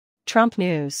Trump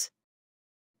news.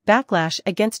 Backlash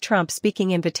against Trump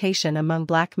speaking invitation among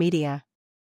black media.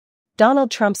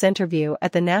 Donald Trump's interview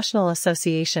at the National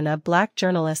Association of Black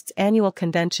Journalists annual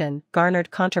convention garnered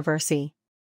controversy.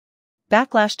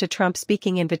 Backlash to Trump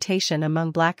speaking invitation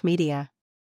among black media.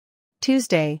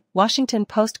 Tuesday, Washington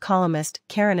Post columnist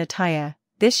Karen Attiah,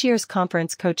 this year's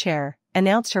conference co-chair,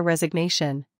 announced her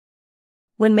resignation.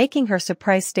 When making her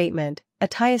surprise statement,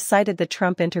 Attiah cited the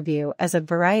Trump interview as a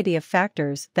variety of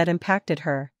factors that impacted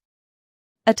her.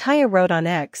 Attiah wrote on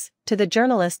X, to the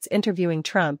journalists interviewing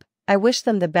Trump, "I wish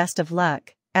them the best of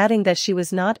luck," adding that she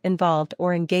was not involved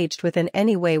or engaged with in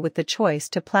any way with the choice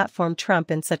to platform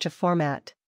Trump in such a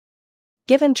format.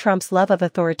 Given Trump's love of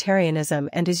authoritarianism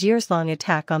and his years-long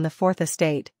attack on the Fourth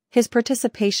Estate, his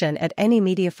participation at any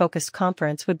media-focused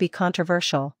conference would be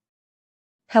controversial.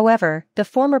 However, the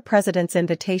former president's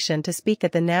invitation to speak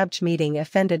at the NABJ meeting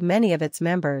offended many of its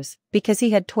members because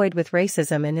he had toyed with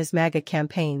racism in his MAGA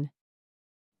campaign.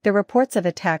 The reports of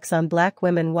attacks on black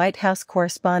women White House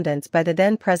correspondents by the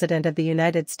then President of the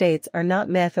United States are not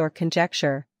myth or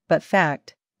conjecture, but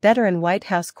fact. Veteran White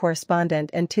House correspondent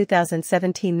and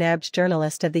 2017 NABJ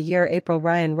Journalist of the Year April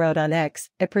Ryan wrote on X,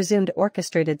 "A presumed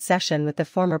orchestrated session with the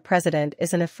former president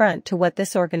is an affront to what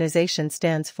this organization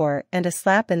stands for and a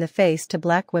slap in the face to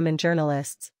black women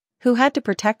journalists, who had to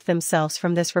protect themselves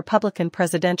from this Republican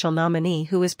presidential nominee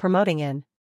who is promoting an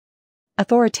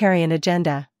authoritarian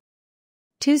agenda."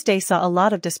 Tuesday saw a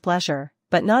lot of displeasure,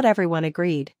 but not everyone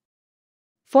agreed.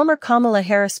 Former Kamala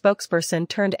Harris spokesperson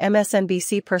turned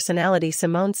MSNBC personality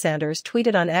Simone Sanders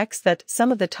tweeted on X that some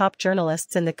of the top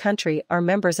journalists in the country are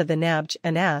members of the NABJ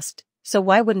and asked, "So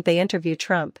why wouldn't they interview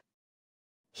Trump?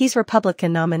 He's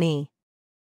Republican nominee."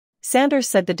 Sanders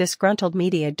said the disgruntled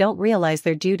media don't realize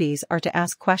their duties are to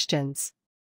ask questions.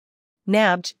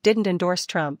 NABJ didn't endorse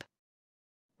Trump.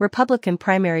 Republican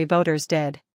primary voters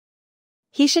did.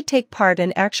 He should take part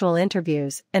in actual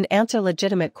interviews and answer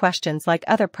legitimate questions like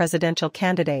other presidential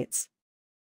candidates.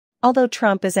 Although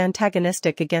Trump is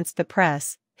antagonistic against the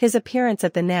press, his appearance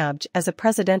at the NABJ as a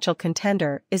presidential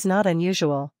contender is not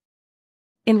unusual.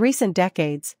 In recent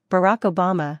decades, Barack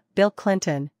Obama, Bill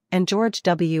Clinton, and George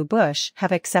W. Bush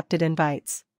have accepted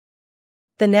invites.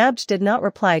 The NABJ did not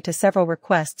reply to several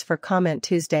requests for comment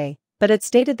Tuesday, but it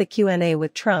stated the Q&A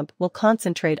with Trump will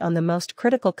concentrate on the most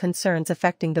critical concerns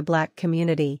affecting the black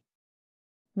community.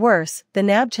 Worse, the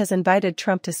NABJ has invited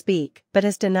Trump to speak but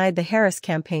has denied the Harris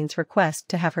campaign's request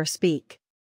to have her speak.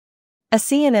 A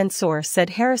CNN source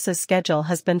said Harris's schedule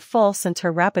has been full since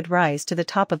her rapid rise to the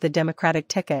top of the Democratic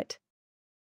ticket.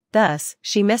 Thus,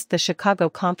 she missed the Chicago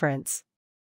conference.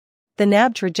 The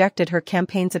NABJ rejected her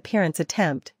campaign's appearance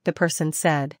attempt, the person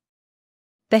said.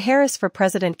 The Harris for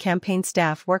President campaign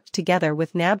staff worked together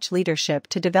with NABJ leadership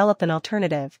to develop an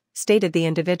alternative, stated the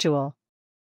individual.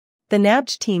 The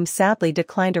NABJ team sadly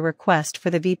declined a request for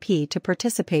the VP to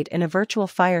participate in a virtual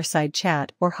fireside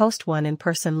chat or host one in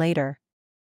person later.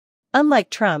 Unlike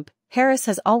Trump, Harris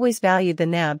has always valued the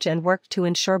NABJ and worked to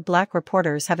ensure black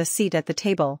reporters have a seat at the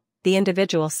table, the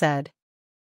individual said.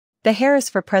 The Harris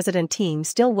for President team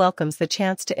still welcomes the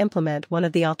chance to implement one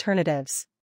of the alternatives.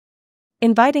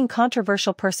 Inviting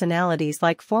controversial personalities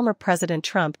like former President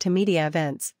Trump to media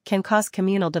events can cause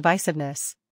communal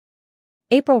divisiveness.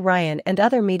 April Ryan and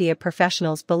other media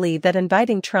professionals believe that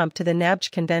inviting Trump to the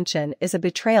NABJ convention is a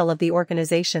betrayal of the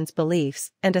organization's beliefs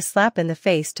and a slap in the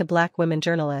face to black women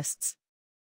journalists.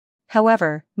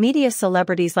 However, media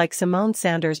celebrities like Simone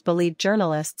Sanders believe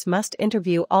journalists must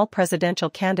interview all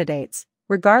presidential candidates,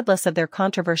 regardless of their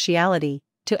controversiality,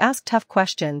 to ask tough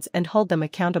questions and hold them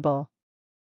accountable.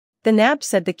 The NABJ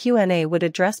said the Q&A would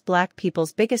address black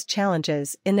people's biggest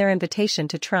challenges in their invitation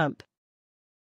to Trump.